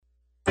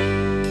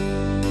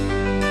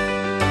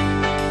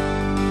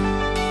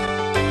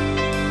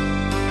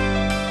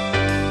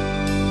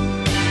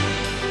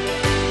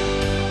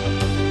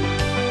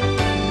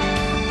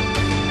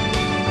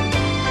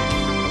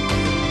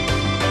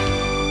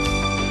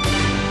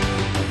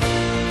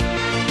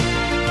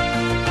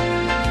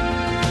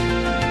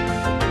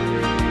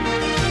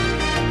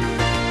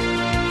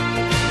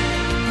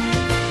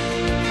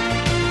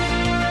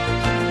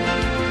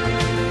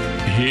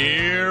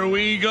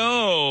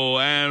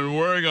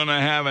going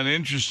to have an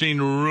interesting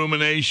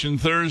rumination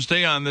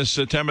Thursday on this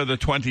September the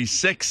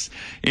 26th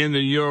in the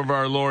year of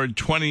our Lord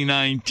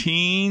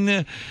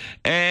 2019.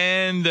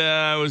 And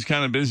I was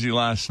kind of busy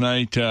last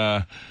night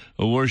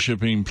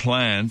worshiping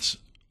plants.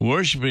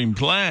 Worshiping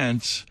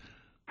plants?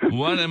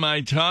 What am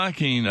I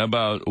talking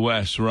about,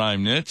 Wes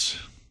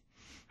Reimnitz?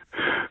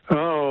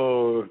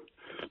 Oh,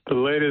 the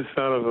latest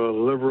out of a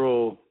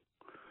liberal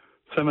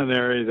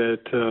seminary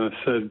that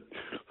said,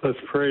 let's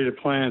pray to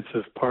plants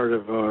as part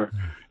of our,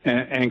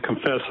 and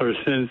confess our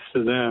sins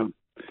to them,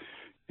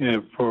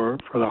 for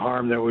the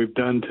harm that we've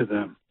done to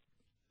them.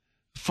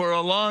 For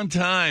a long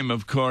time,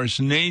 of course,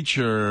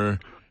 nature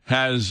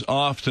has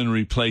often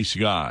replaced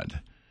God.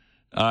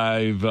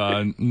 I've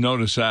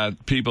noticed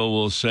that people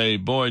will say,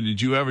 boy,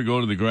 did you ever go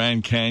to the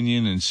Grand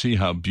Canyon and see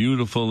how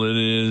beautiful it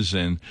is?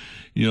 And,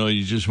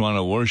 you just want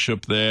to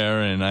worship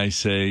there. And I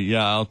say,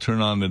 yeah, I'll turn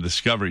on the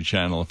Discovery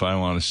Channel if I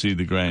want to see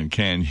the Grand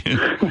Canyon.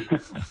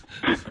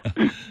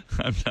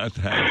 I'm not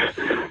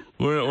that.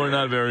 We're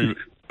not very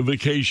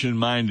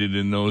vacation-minded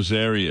in those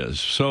areas.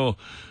 So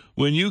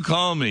when you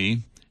call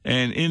me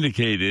and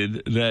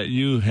indicated that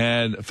you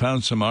had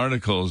found some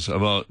articles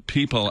about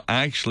people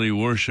actually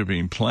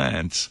worshiping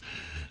plants,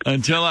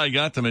 until I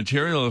got the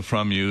material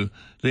from you,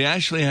 they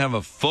actually have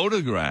a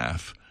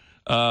photograph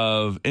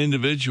of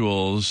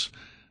individuals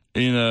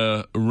in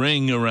a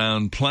ring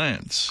around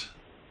plants.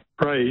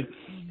 Right.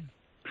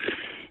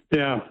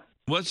 Yeah.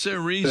 What's their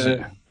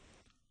reason?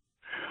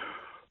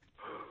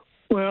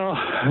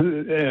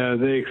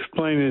 They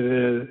explain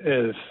it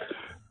as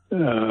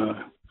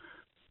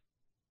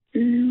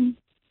in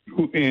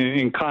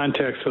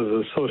context of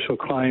the social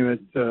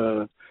climate,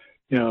 that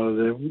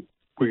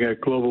we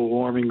got global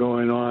warming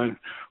going on.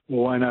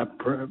 Why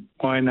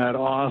not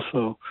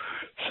also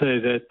say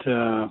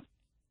that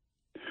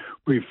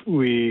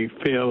we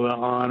fail to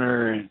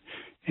honor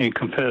and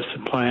confess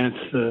the plants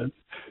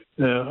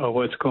of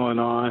what's going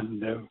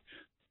on?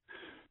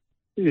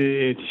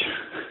 It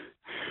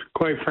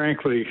quite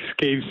frankly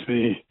escapes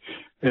me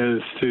as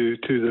to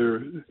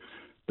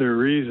their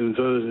reasons,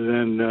 other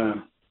than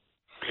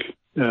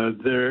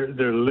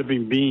they're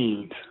living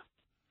beings.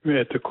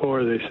 At the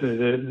core, they say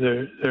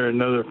they're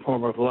another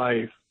form of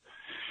life,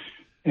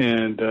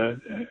 and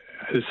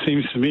it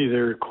seems to me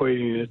they're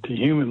equating it to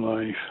human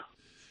life.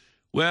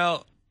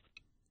 Well,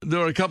 there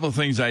were a couple of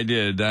things I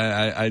did.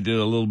 I did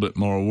a little bit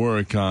more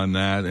work on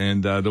that,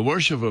 and the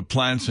worship of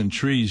plants and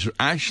trees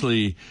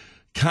actually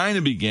kind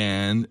of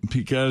began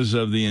because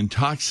of the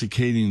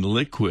intoxicating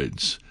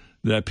liquids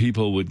that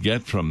people would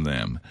get from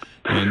them,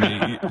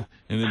 and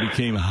they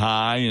became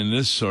high and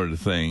this sort of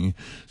thing.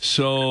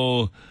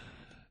 So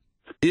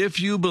if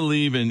you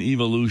believe in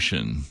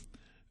evolution,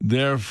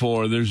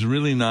 therefore, there's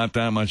really not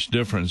that much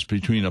difference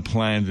between a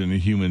plant and a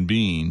human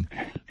being,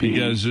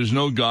 because there's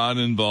no God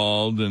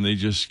involved and they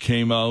just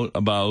came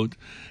about.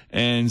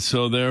 And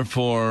so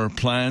therefore,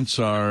 plants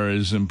are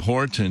as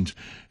important.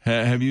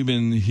 Have you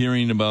been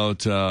hearing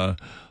about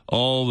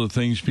all the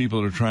things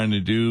people are trying to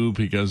do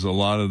because a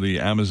lot of the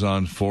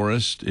Amazon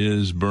forest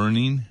is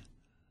burning?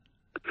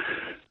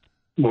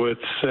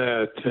 What's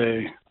that?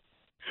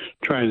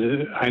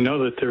 I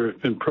know that there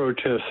have been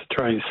protests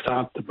trying to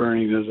stop the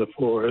burning of the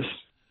forest.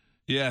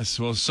 Yes,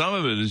 well, some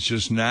of it is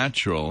just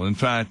natural. In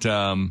fact,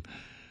 I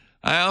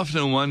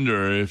often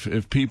wonder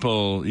if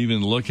people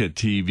even look at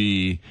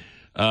TV.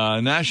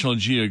 National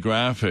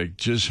Geographic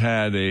just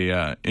had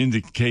a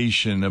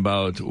indication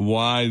about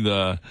why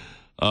the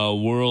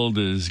world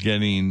is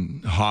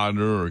getting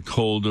hotter or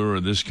colder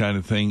or this kind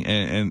of thing.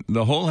 And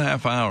the whole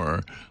half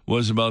hour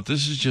was about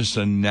this is just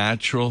a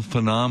natural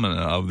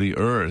phenomena of the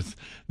earth,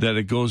 that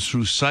it goes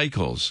through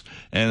cycles.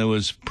 And it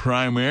was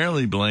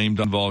primarily blamed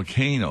on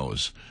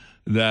volcanoes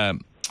that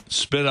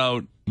spit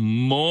out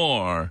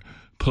more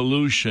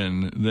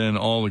pollution than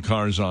all the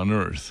cars on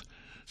earth.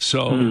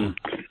 So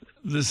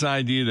this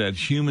idea that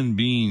human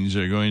beings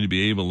are going to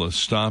be able to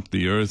stop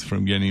the earth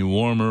from getting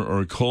warmer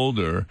or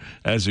colder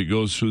as it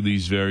goes through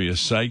these various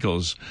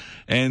cycles.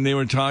 And they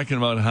were talking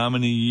about how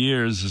many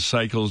years the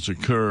cycles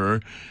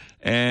occur,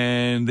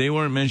 and they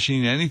weren't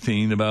mentioning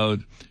anything about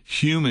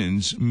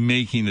humans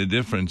making a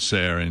difference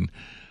there. And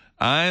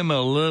I'm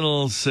a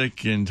little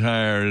sick and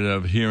tired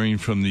of hearing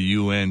from the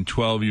UN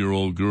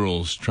 12-year-old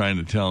girls trying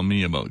to tell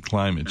me about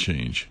climate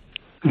change.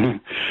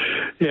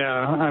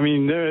 Yeah, I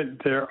mean,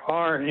 there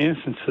are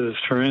instances.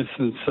 For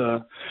instance,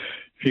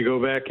 if you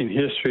go back in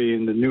history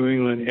in the New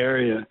England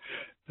area,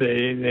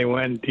 they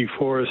went and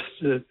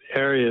deforested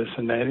areas,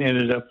 and that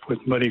ended up with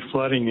muddy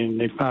flooding, and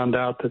they found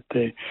out that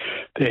they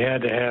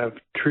had to have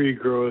tree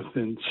growth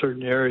in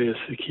certain areas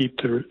to keep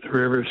the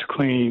rivers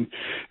clean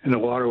and the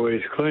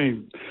waterways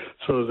clean.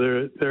 So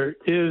there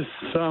is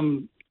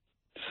some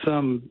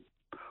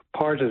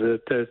part of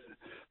it that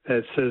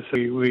says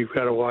we've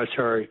got to watch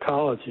our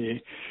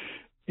ecology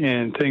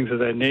and things of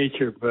that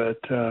nature, but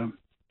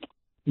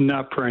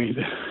not praying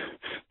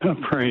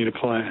to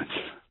plants.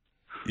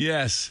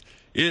 Yes,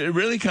 it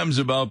really comes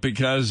about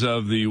because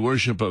of the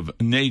worship of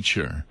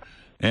nature,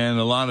 and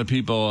a lot of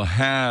people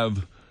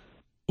have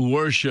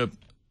worship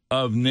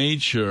of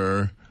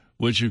nature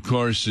which of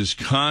course is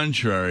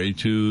contrary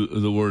to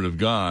the Word of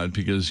God,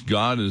 because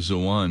God is the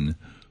one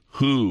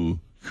who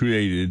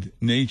created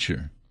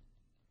nature.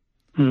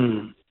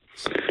 Well,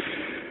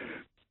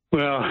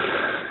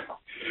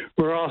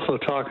 we're also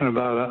talking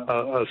about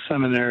a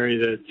seminary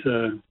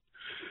that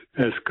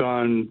has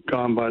gone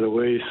by the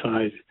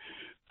wayside.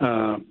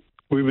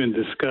 We've been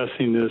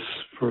discussing this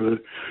for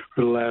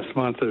the last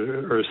month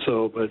or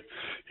so, but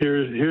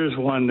here's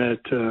one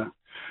that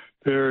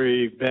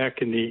very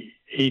back in the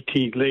late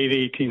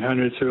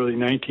 1800s, early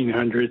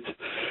 1900s,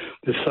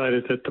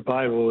 decided that the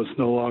Bible was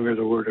no longer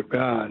the Word of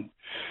God,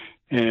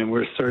 and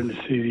we're starting to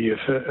see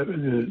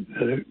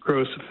the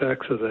gross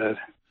effects of that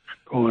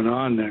going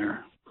on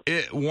there.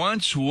 It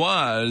once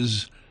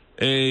was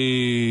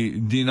a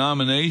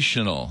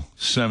denominational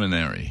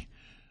seminary.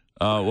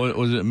 What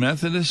was it,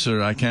 Methodist,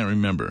 or I can't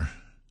remember?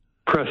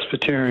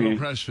 Presbyterian.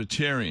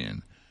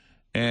 Presbyterian.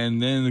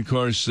 And then, of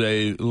course,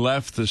 they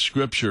left the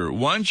Scripture.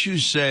 Once you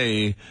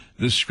say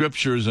the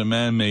Scripture is a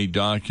man-made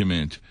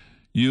document,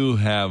 you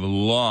have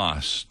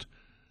lost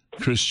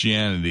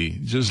Christianity,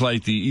 just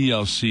like the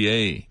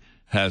ELCA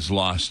has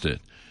lost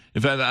it.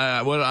 In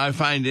fact, what I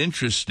find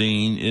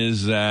interesting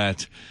is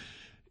that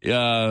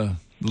the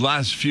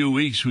last few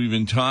weeks we've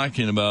been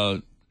talking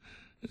about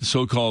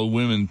so-called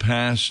women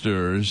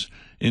pastors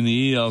in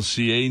the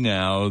ELCA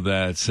now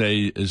that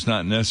say it's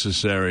not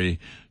necessary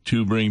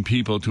to bring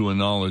people to a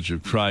knowledge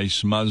of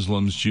Christ.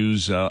 Muslims,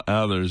 Jews,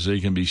 others, they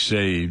can be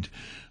saved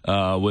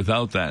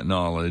without that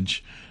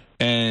knowledge.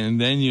 And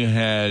then you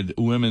had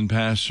women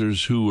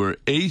pastors who were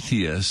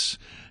atheists,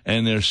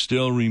 and they're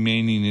still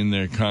remaining in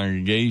their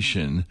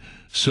congregation,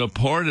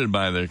 supported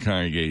by their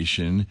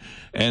congregation.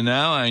 And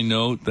now I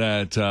note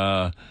that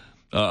a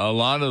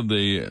lot of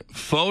the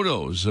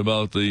photos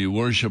about the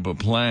worship of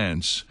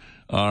plants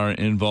are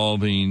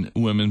involving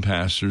women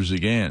pastors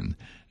again.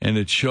 And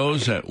it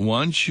shows that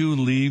once you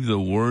leave the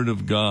Word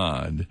of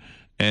God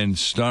and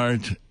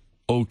start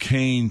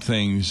okaying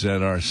things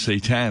that are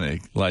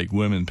satanic, like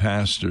women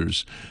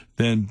pastors,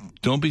 then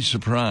don't be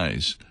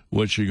surprised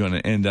what you're going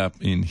to end up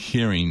in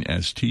hearing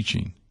as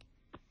teaching.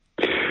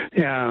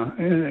 Yeah,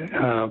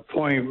 a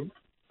point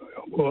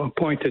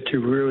that you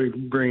really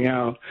bring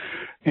out,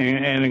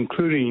 and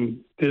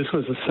including this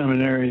was a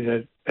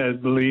seminary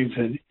that believes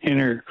in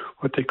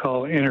what they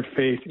call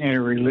interfaith,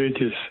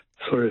 interreligious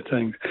sort of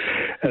things.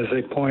 As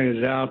they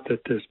pointed out, that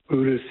there's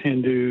Buddhists,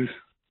 Hindus,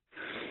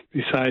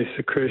 besides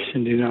the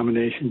Christian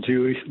denomination,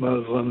 Jewish,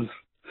 Muslims,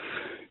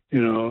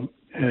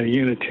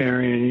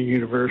 Unitarian,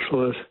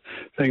 Universalist,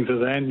 things of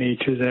that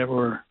nature that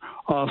were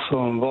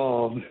also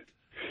involved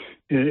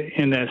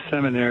in that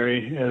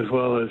seminary as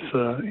well as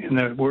in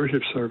that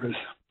worship service.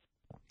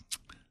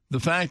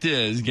 The fact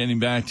is, getting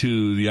back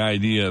to the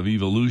idea of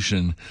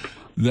evolution,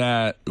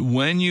 that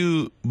when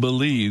you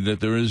believe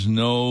that there is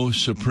no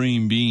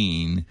supreme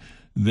being,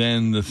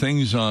 then the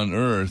things on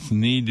earth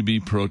need to be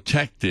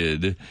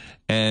protected,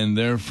 and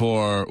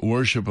therefore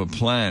worship of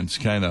plants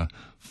kind of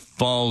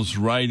falls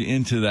right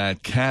into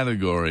that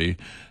category,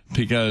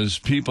 because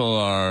people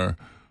are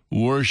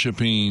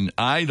worshiping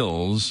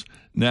idols.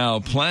 Now,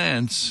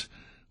 plants,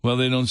 well,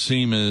 they don't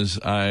seem as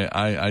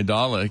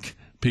idolic,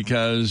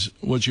 because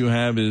what you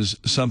have is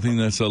something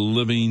that's a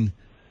living,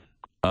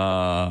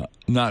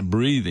 not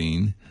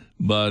breathing,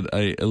 but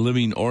a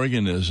living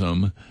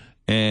organism.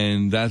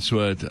 And that's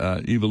what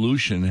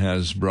evolution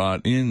has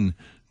brought in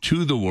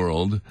to the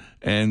world,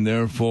 and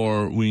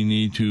therefore we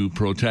need to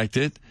protect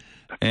it.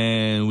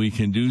 And we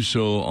can do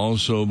so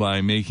also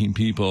by making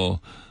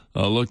people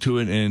look to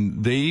it.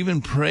 And they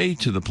even pray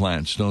to the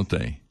plants, don't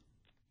they?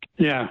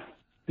 Yeah,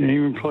 they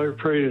even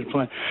pray to the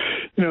plant.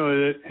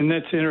 And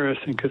that's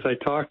interesting, because I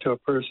talked to a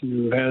person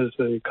who has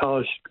a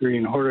college degree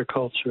in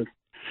horticulture,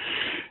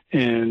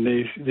 and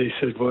they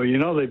said,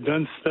 well, they've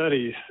done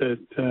studies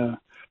that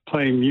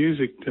playing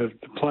music to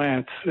the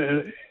plants,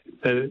 that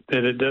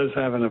it does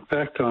have an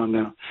effect on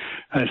them.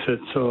 I said,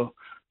 so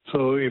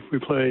if we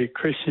play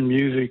Christian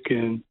music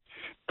and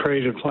pray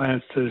to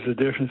plants, there's a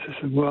difference.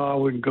 I said, well, I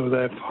wouldn't go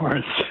that far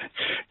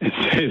and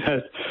say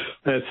that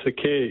that's the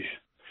case.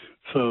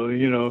 So,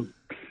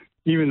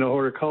 even the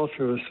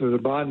horticulturists or the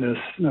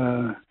botanists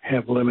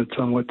have limits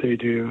on what they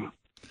do.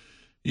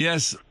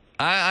 Yes,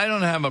 I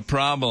don't have a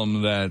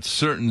problem that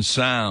certain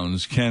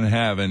sounds can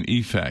have an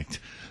effect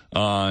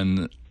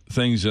on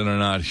things that are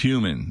not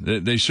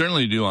human. They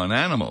certainly do on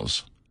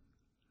animals.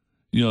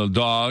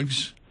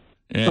 Dogs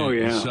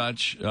and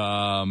such.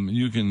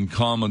 You can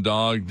calm a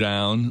dog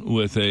down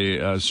with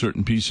a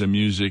certain piece of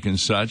music and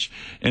such.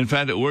 In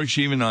fact, it works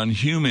even on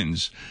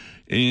humans.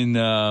 In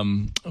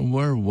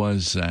where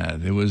was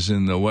that? It was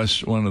in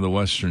one of the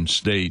western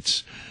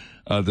states.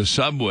 The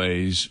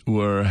subways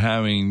were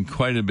having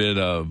quite a bit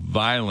of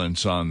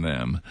violence on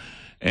them.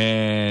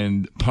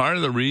 And part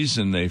of the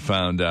reason they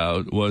found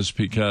out was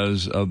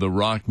because of the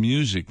rock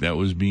music that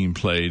was being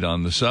played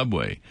on the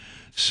subway.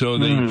 So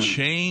they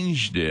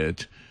changed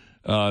it,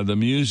 the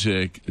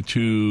music,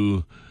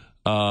 to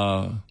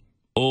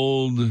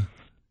old,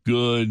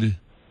 good,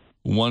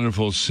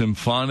 wonderful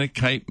symphonic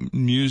type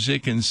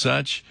music and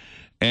such.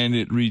 and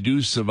it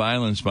reduced the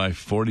violence by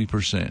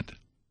 40%.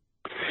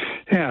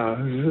 Yeah,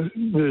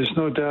 there's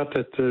no doubt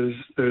that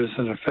there's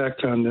an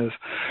effect on this,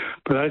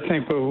 but I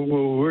think what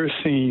we're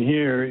seeing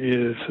here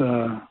is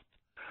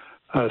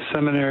a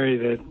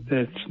seminary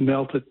that's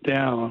melted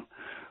down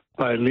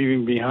by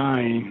leaving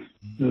behind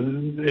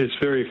its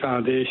very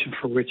foundation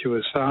for which it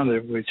was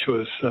founded, which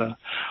was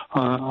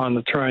on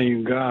the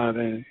triune God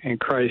and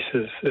Christ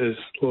as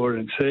Lord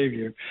and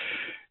Savior,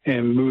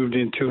 and moved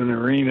into an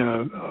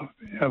arena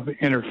of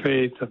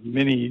interfaith of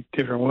many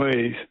different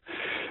ways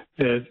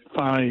that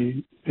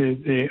finally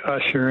they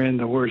usher in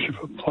the worship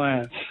of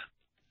plants.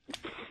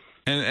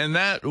 And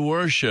that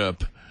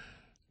worship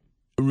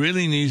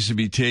really needs to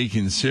be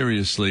taken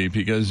seriously,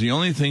 because the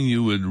only thing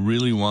you would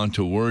really want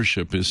to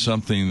worship is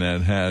something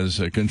that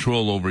has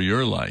control over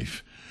your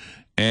life.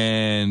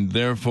 And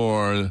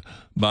therefore,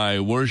 by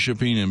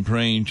worshiping and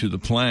praying to the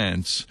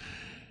plants,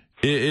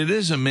 it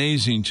is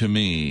amazing to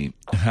me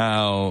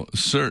how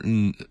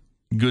certain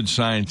good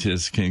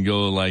scientists can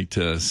go like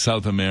to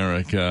South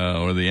America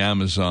or the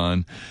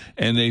Amazon,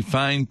 and they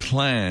find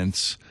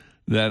plants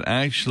that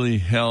actually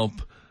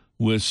help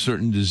with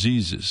certain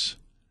diseases,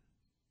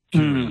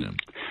 curing them.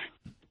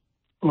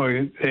 Well,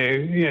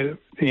 the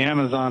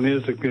Amazon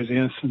is a good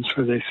instance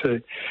where they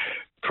say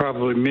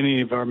probably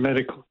many of our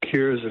medical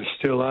cures are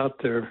still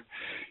out there,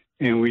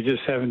 and we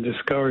just haven't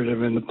discovered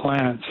them in the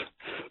plants.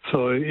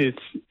 So it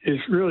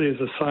really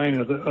is a sign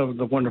of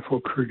the wonderful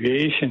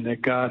creation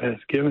that God has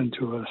given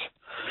to us.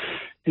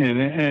 And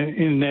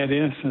in that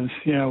instance,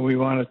 we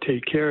want to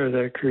take care of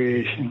that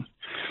creation,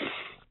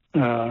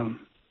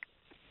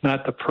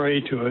 not to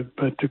pray to it,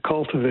 but to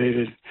cultivate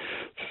it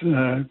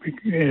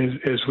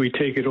as we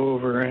take it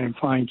over and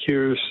find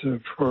cures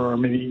for our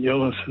many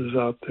illnesses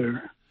out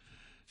there.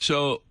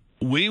 So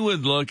we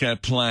would look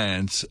at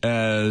plants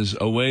as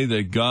a way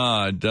that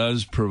God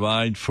does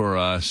provide for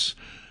us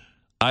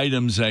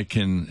items that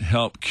can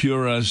help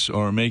cure us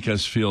or make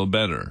us feel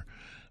better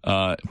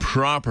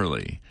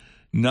properly,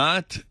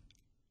 not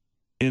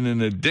in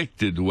an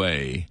addicted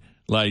way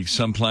like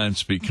some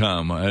plants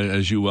become.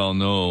 As you well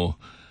know,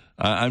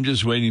 I'm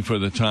just waiting for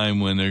the time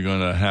when they're going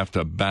to have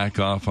to back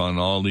off on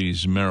all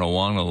these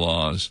marijuana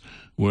laws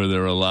where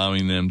they're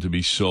allowing them to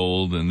be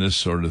sold and this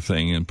sort of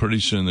thing. And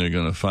pretty soon they're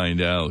going to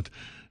find out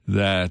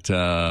that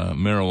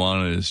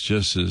marijuana is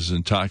just as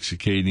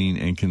intoxicating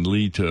and can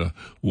lead to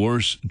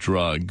worse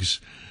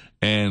drugs.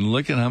 And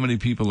look at how many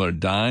people are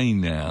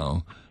dying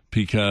now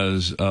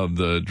because of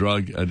the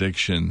drug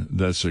addiction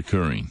that's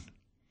occurring.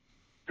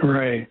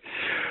 Right.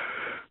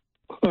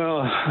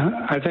 Well,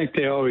 I think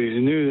they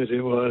always knew that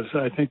it was.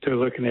 I think they're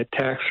looking at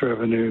tax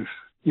revenues.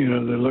 They're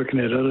looking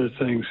at other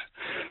things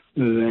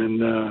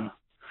than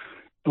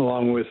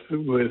along with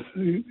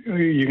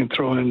you can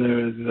throw in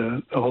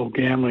the whole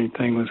gambling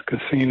thing with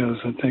casinos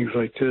and things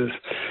like this,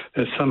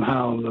 that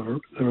somehow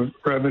the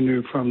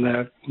revenue from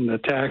that and the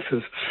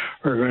taxes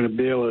are going to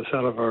bail us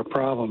out of our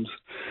problems.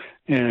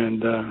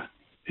 And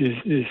as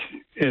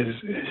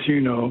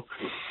you know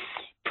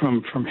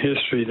from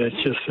history, that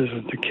just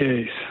isn't the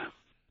case.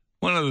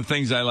 One of the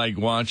things I like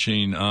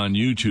watching on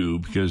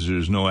YouTube, because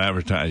there's no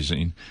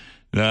advertising,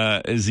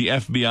 is the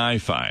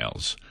FBI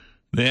files.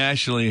 They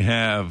actually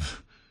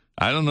have,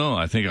 I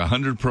think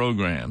 100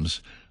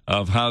 programs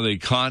of how they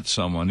caught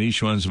someone.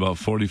 Each one's about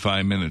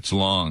 45 minutes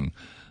long.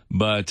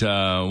 But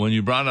when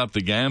you brought up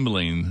the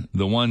gambling,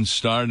 the one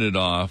started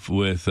off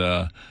with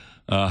a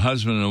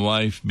husband and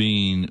wife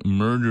being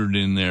murdered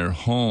in their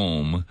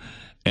home.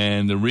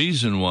 And the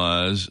reason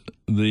was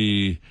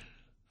the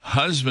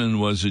husband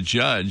was a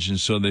judge, and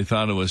so they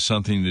thought it was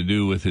something to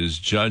do with his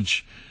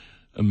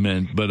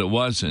judgment, but it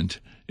wasn't.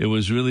 It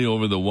was really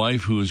over the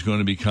wife who was going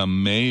to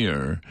become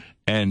mayor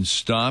and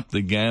stop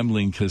the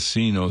gambling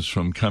casinos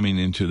from coming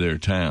into their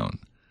town.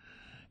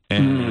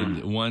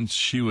 And once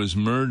she was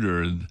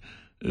murdered,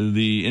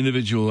 the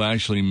individual who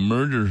actually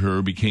murdered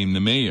her became the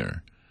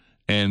mayor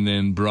and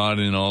then brought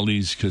in all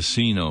these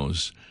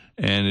casinos,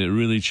 and it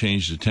really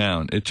changed the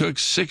town. It took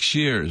 6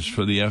 years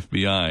for the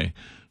FBI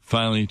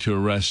finally to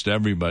arrest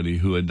everybody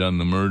who had done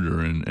the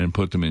murder and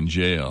put them in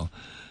jail.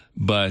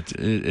 But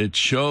it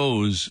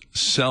shows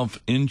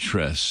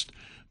self-interest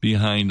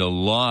behind a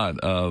lot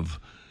of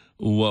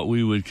what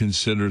we would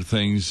consider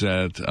things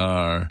that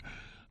are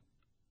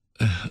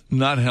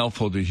not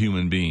helpful to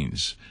human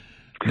beings.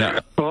 Now,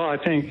 well, I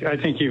think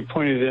you've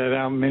pointed that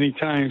out many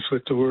times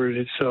with the word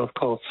itself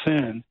called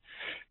sin.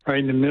 Right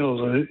in the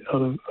middle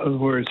of the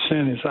word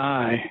sin is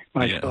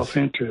my yes.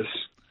 self-interest.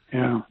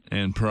 Yeah.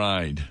 And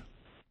pride.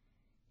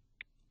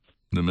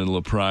 The middle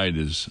of pride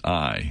is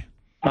I.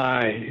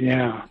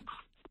 Yeah.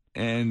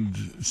 And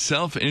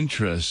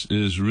self-interest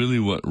is really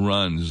what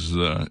runs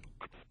the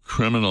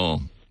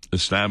criminal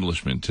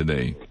establishment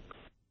today.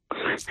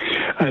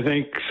 I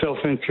think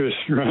self-interest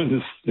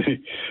runs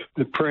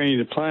the praying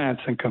to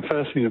plants and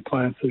confessing to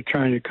plants. They're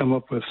trying to come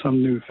up with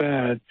some new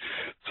fad,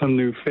 some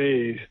new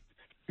phase,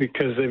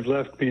 because they've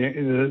left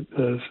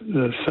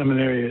the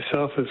seminary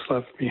itself has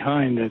left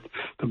behind that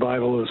the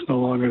Bible is no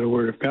longer the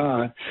Word of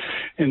God,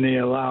 and they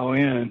allow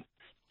in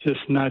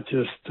not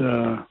just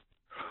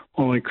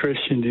only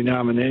Christian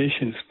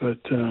denominations, but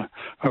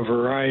a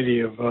variety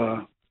of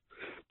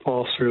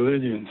false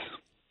religions.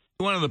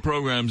 One of the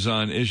programs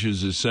on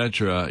Issues,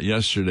 etc.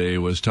 yesterday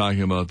was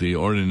talking about the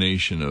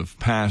ordination of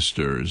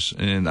pastors,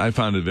 and I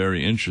found it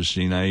very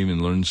interesting. I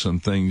even learned some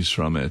things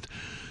from it,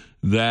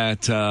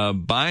 that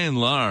by and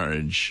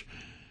large,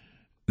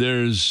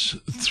 there's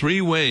three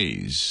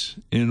ways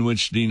in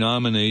which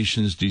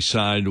denominations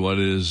decide what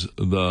is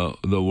the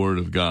Word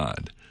of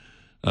God.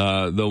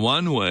 The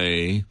one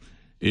way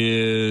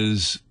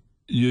is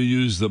you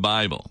use the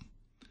Bible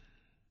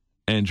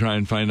and try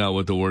and find out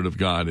what the Word of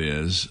God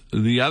is.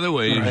 The other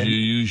way is you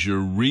use your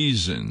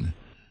reason,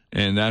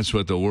 and that's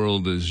what the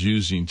world is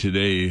using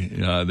today,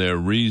 their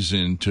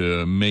reason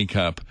to make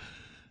up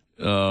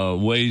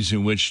ways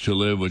in which to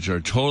live which are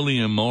totally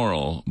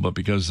immoral, but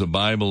because the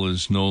Bible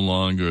is no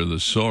longer the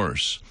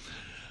source.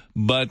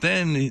 But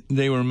then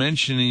they were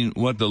mentioning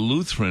what the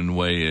Lutheran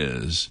way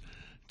is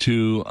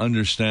to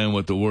understand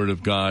what the Word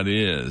of God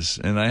is.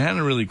 And I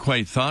hadn't really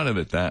quite thought of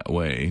it that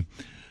way.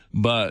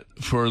 But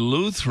for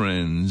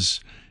Lutherans,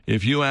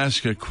 if you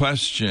ask a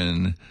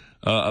question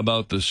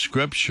about the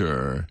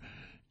Scripture,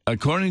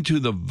 according to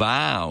the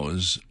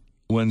vows,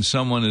 when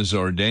someone is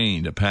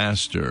ordained a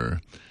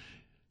pastor,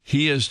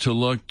 he is to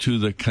look to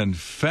the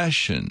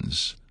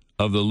confessions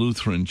of the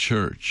Lutheran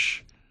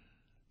Church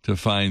to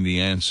find the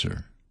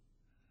answer.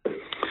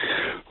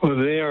 Well,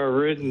 they are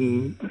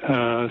written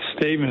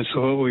statements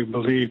of what we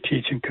believe,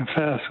 teach, and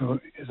confess.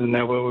 Isn't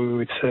that what we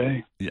would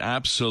say?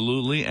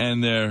 Absolutely,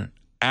 and they're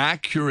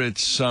accurate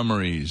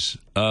summaries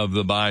of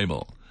the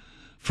Bible.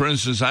 For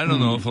instance, I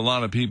don't know if a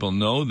lot of people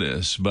know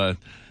this, but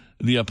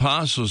the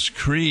Apostles'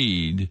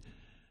 Creed,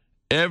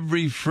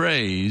 every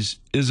phrase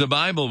is a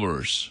Bible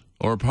verse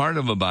or part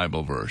of a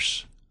Bible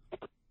verse.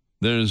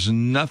 There's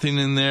nothing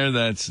in there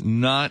that's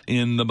not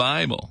in the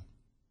Bible.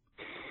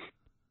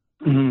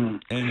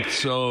 And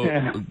so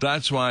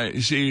that's why,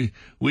 you see,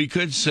 we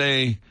could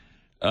say,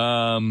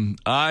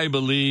 I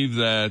believe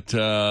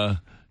that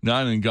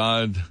not in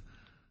God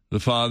the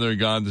Father,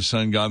 God the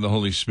Son, God the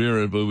Holy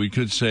Spirit, but we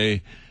could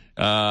say,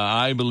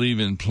 I believe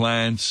in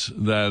plants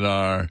that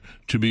are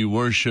to be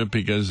worshipped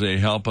because they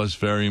help us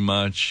very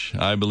much.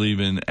 I believe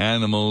in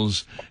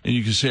animals. And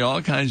you can say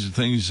all kinds of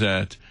things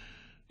that,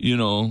 you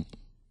know,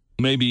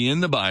 may be in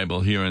the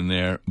Bible here and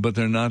there, but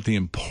they're not the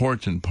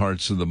important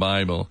parts of the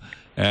Bible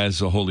as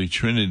the Holy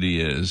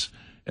Trinity is,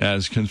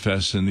 as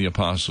confessed in the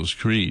Apostles'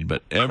 Creed.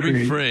 But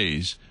every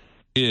phrase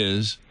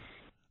is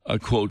a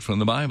quote from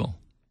the Bible.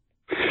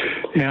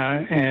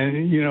 Yeah,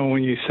 and, you know,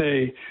 when you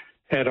say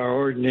at our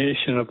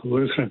ordination of the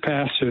Lutheran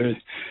pastors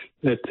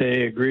that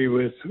they agree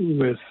with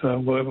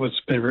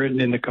what's been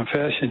written in the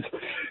confessions,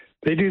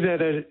 they do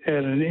that at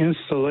an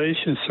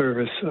installation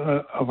service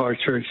of our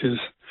churches.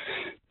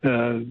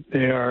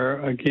 They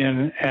are,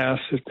 again,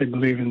 asked if they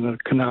believe in the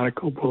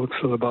canonical books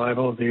of the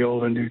Bible, the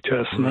Old and New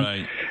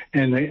Testament,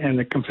 and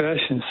the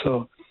confession.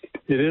 So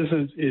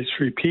it's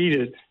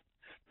repeated,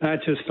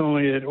 not just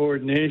only at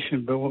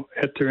ordination, but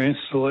at their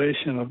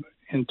installation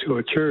into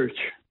a church.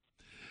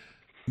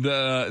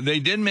 They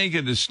did make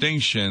a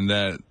distinction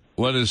that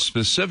what is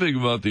specific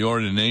about the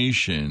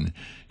ordination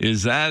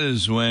is that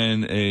is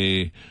when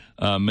a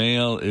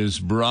male is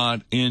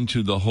brought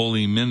into the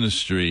holy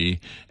ministry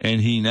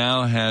and he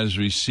now has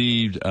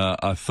received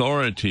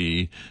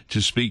authority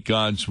to speak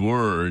God's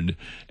word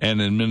and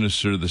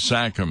administer the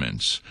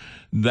sacraments.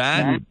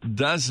 That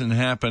doesn't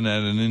happen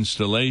at an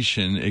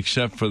installation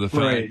except for the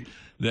fact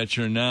that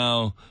you're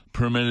now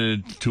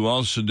permitted to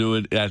also do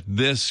it at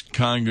this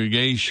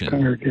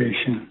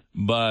congregation.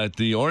 But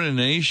the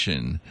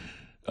ordination,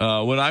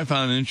 what I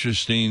found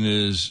interesting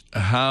is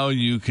how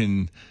you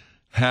can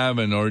have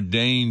an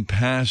ordained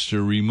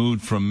pastor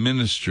removed from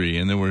ministry.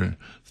 And there were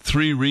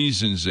three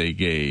reasons they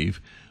gave.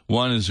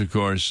 One is, of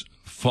course,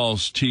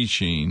 false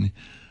teaching.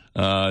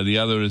 The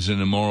other is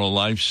an immoral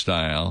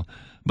lifestyle.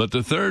 But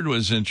the third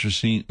was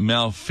interesting,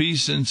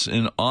 malfeasance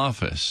in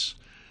office.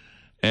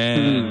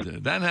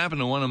 And that happened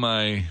to one of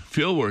my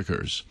field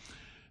workers,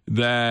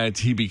 that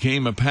he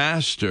became a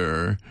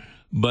pastor,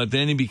 but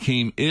then he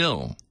became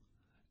ill,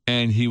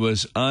 and he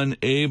was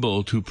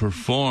unable to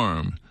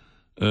perform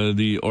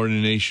the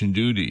ordination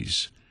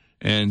duties.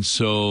 And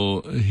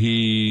so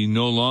he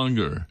no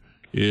longer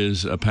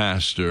is a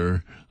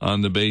pastor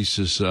on the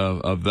basis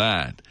of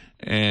that.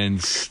 And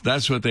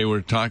that's what they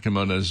were talking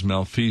about as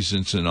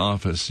malfeasance in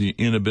office, the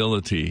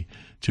inability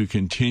to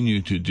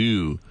continue to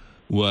do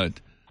what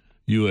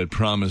you had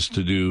promised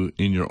to do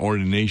in your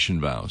ordination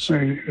vows.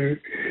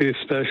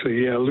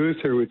 Especially,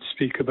 Luther would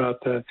speak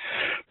about that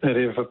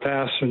if a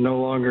pastor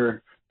no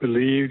longer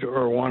believed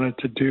or wanted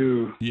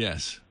to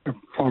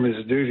perform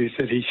his duties,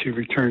 that he should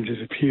return to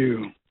the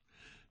pew.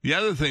 The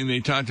other thing,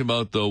 they talked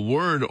about the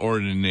word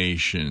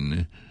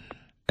ordination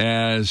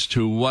as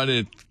to what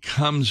it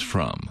comes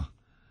from.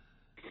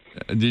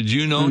 Did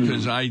you know?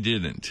 Because I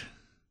didn't.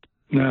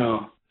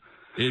 No.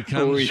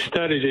 We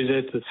studied it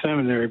at the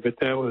seminary, but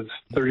that was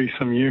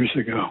 30-some years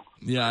ago.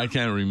 Yeah, I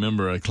can't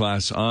remember a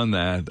class on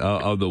that,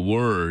 of the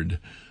word,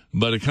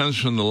 but it comes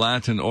from the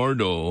Latin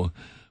ordo,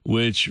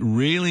 which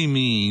really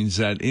means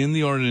that in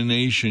the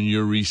ordination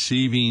you're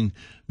receiving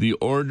the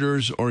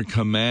orders or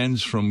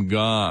commands from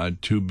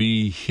God to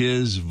be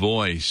His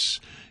voice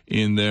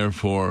in,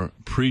 therefore,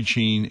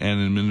 preaching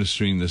and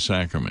administering the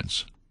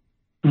sacraments.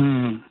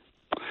 Mm.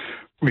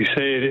 We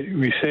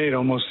say it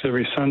almost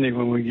every Sunday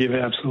when we give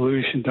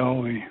absolution,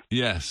 don't we?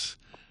 Yes.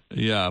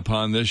 Yeah,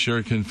 upon this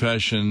your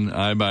confession,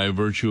 I, by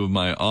virtue of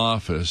my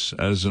office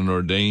as an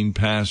ordained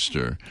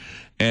pastor,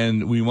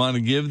 and we want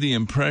to give the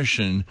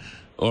impression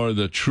or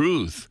the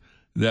truth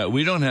that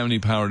we don't have any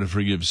power to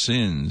forgive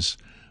sins,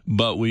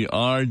 but we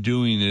are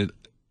doing it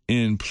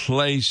in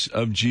place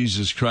of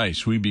Jesus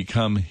Christ. We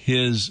become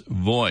His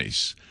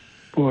voice.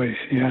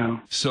 Yeah.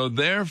 So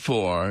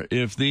therefore,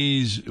 if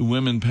these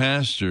women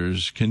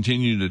pastors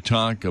continue to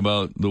talk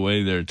about the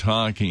way they're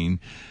talking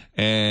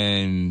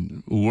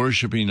and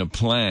worshiping of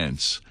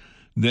plants,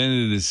 then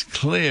it is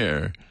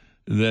clear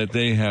that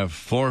they have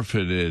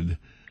forfeited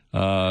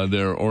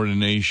their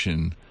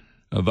ordination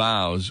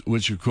vows,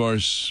 which of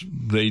course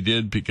they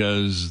did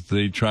because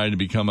they tried to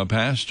become a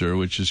pastor,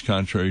 which is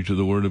contrary to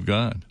the Word of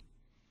God.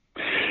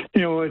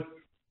 You know what?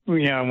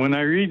 Yeah, when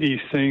I read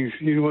these things,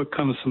 you know what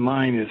comes to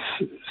mind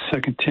is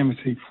 2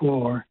 Timothy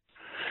 4.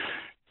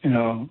 You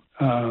know,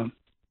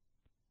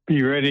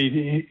 be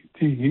ready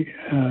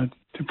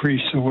to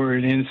preach the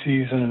word in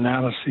season,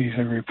 out of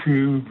season,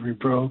 reprove,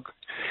 rebuke,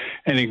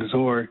 and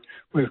exhort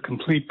with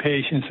complete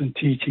patience and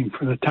teaching.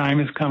 For the time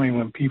is coming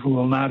when people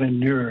will not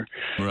endure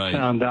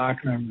sound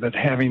doctrine, but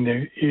having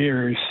their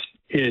ears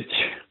itch.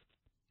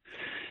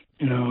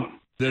 You know,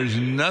 there's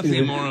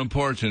nothing more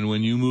important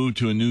when you move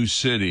to a new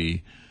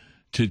city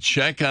to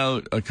check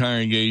out a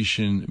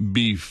congregation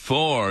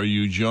before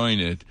you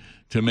join it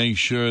to make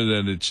sure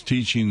that it's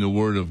teaching the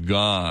Word of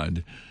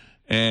God.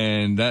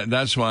 And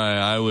that's why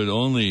I would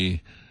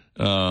only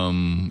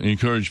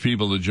encourage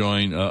people to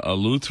join a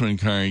Lutheran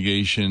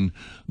congregation,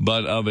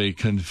 but of a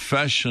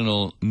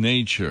confessional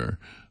nature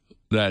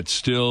that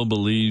still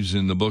believes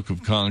in the Book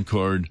of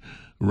Concord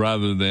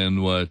rather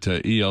than what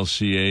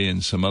ELCA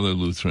and some other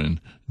Lutheran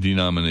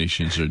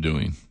denominations are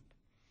doing.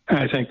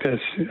 I think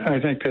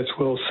that's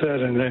well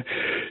said, and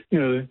you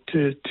know,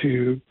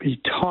 to be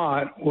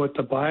taught what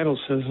the Bible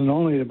says and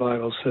only the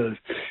Bible says.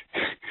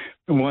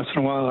 And once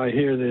in a while, I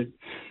hear that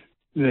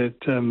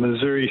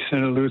Missouri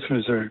Synod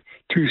Lutherans are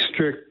too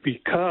strict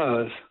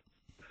because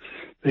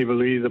they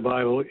believe the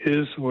Bible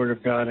is the Word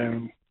of God,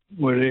 and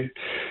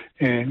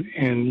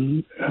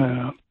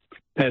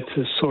that's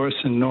a source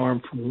and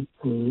norm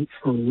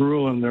for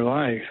rule in their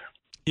life.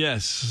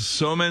 Yes,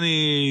 so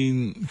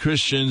many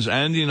Christians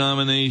and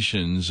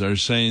denominations are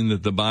saying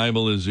that the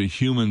Bible is a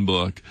human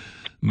book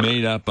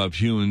made up of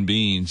human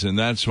beings, and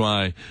that's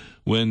why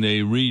when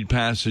they read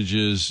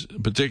passages,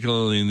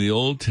 particularly in the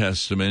Old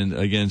Testament,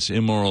 against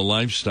immoral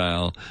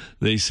lifestyle,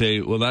 they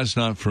say, well, that's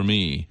not for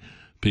me,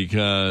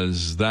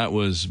 because that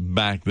was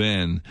back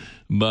then.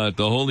 But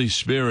the Holy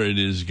Spirit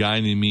is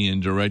guiding me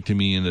and directing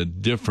me in a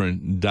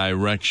different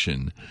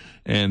direction.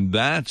 And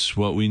that's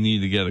what we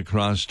need to get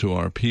across to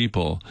our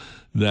people,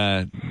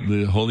 that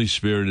the Holy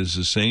Spirit is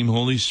the same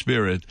Holy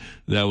Spirit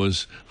that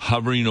was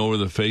hovering over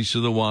the face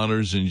of the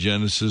waters in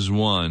Genesis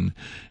 1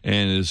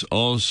 and is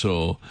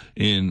also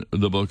in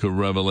the book of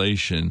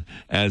Revelation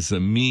as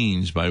the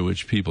means by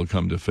which people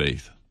come to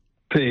faith.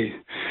 Faith.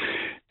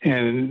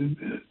 And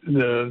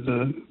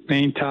the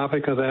main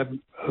topic of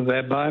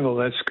that Bible,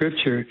 that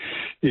scripture,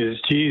 is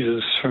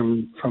Jesus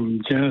from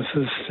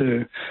Genesis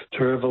to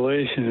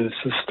Revelation. It's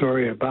the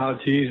story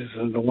about Jesus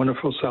and the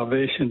wonderful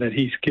salvation that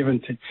He's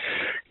given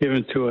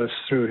to us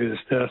through His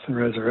death and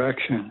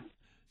resurrection.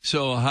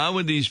 So how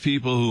would these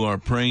people who are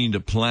praying to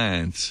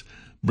plants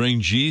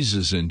bring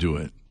Jesus into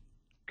it?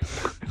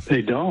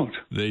 They don't.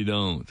 They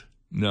don't.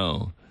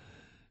 No.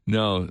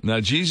 Now,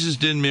 Jesus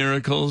did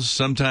miracles.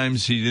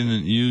 Sometimes He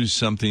didn't use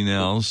something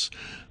else.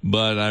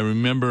 But I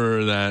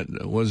remember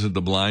that, was it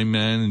the blind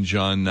man in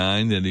John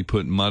 9, that He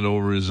put mud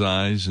over his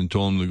eyes and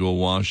told him to go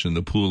wash in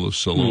the pool of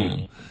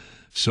Siloam.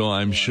 So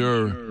I'm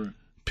sure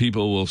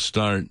people will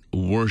start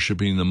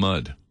worshiping the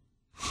mud.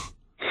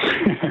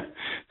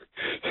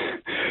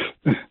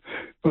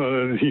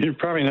 Well, you're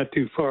probably not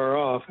too far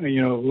off.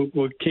 You know,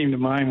 what came to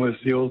mind was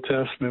the Old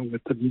Testament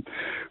with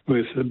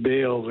the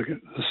Baal, the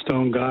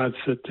stone gods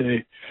that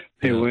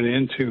they went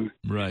into.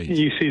 Right.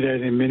 You see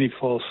that in many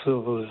false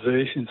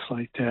civilizations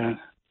like that.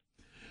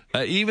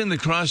 Even the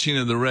crossing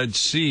of the Red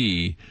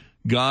Sea,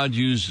 God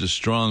used a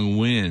strong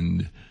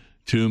wind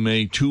to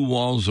make two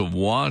walls of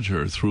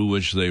water through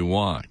which they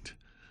walked.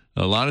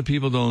 A lot of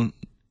people don't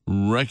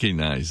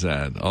recognize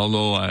that,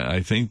 although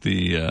I think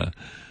the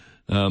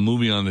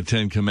movie on the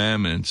Ten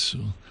Commandments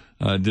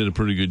did a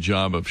pretty good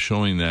job of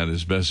showing that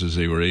as best as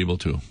they were able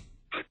to.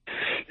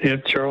 Yeah,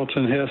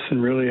 Charlton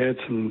Heston really had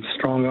some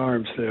strong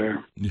arms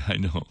there. Yeah, I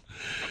know.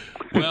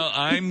 Well,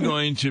 I'm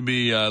going to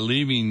be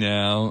leaving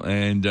now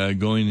and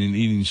going and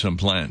eating some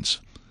plants.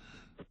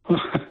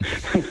 Well,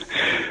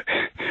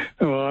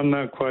 I'm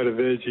not quite a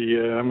veggie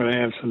yet. I'm going to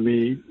have some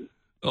meat.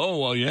 Oh,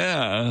 well,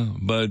 yeah,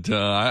 but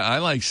I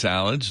like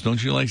salads.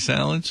 Don't you like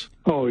salads?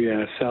 Oh,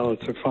 yeah,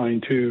 salads are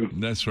fine, too.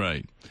 That's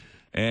right.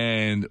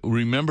 And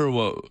remember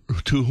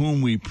to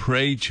whom we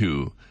pray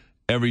to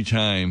every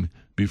time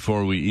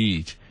before we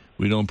eat.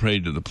 We don't pray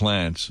to the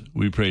plants.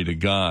 We pray to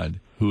God,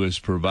 who has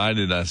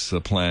provided us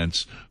the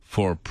plants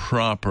for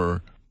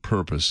proper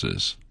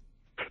purposes.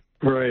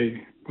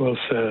 Right. Well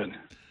said.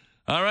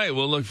 All right.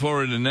 We'll look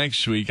forward to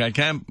next week. I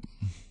can't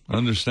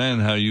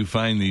understand how you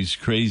find these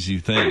crazy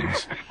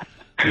things.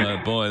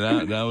 But, boy,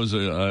 that was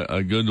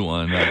a good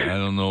one. I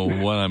don't know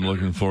what I'm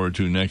looking forward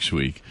to next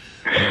week.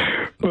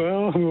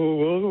 Well,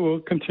 we'll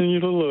continue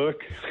to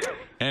look.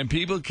 And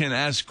people can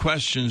ask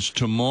questions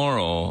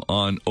tomorrow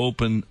on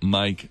Open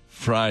Mic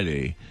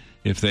Friday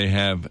if they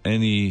have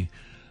any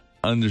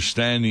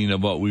understanding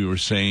of what we were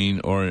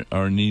saying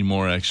or need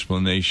more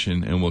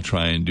explanation, and we'll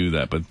try and do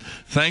that. But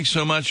thanks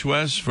so much,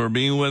 Wes, for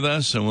being with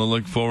us, and we'll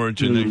look forward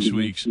to next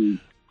week's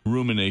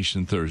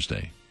Rumination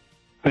Thursday.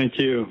 Thank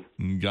you.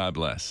 God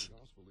bless.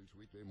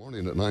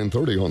 Morning at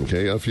 9:30 on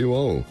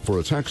KFUO. For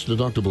a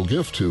tax-deductible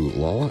gift to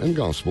Law and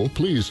Gospel,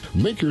 please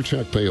make your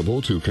check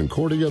payable to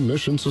Concordia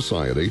Mission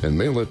Society and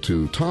mail it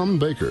to Tom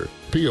Baker,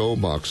 P.O.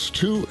 Box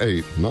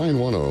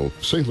 28910,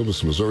 St.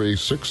 Louis, Missouri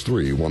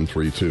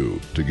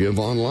 63132. To give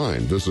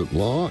online, visit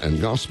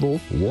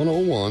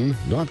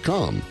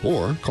lawandgospel101.com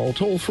or call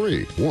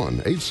toll-free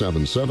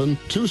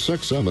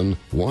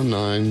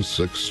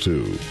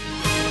 1-877-267-1962.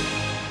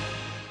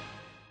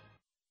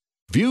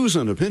 Views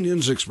and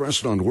opinions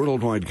expressed on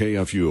Worldwide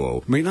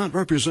KFUO may not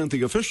represent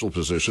the official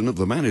position of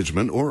the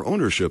management or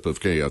ownership of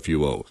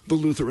KFUO, the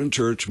Lutheran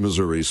Church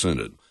Missouri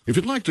Synod. If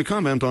you'd like to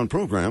comment on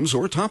programs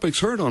or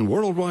topics heard on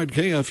Worldwide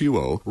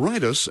KFUO,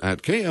 write us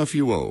at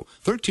KFUO,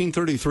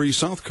 1333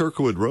 South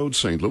Kirkwood Road,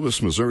 St. Louis,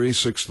 Missouri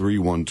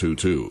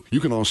 63122. You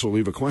can also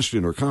leave a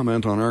question or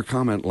comment on our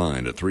comment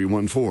line at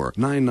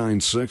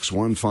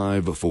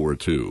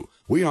 314-996-1542.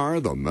 We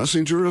are the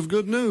messenger of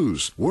good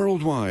news,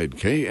 Worldwide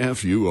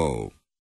KFUO.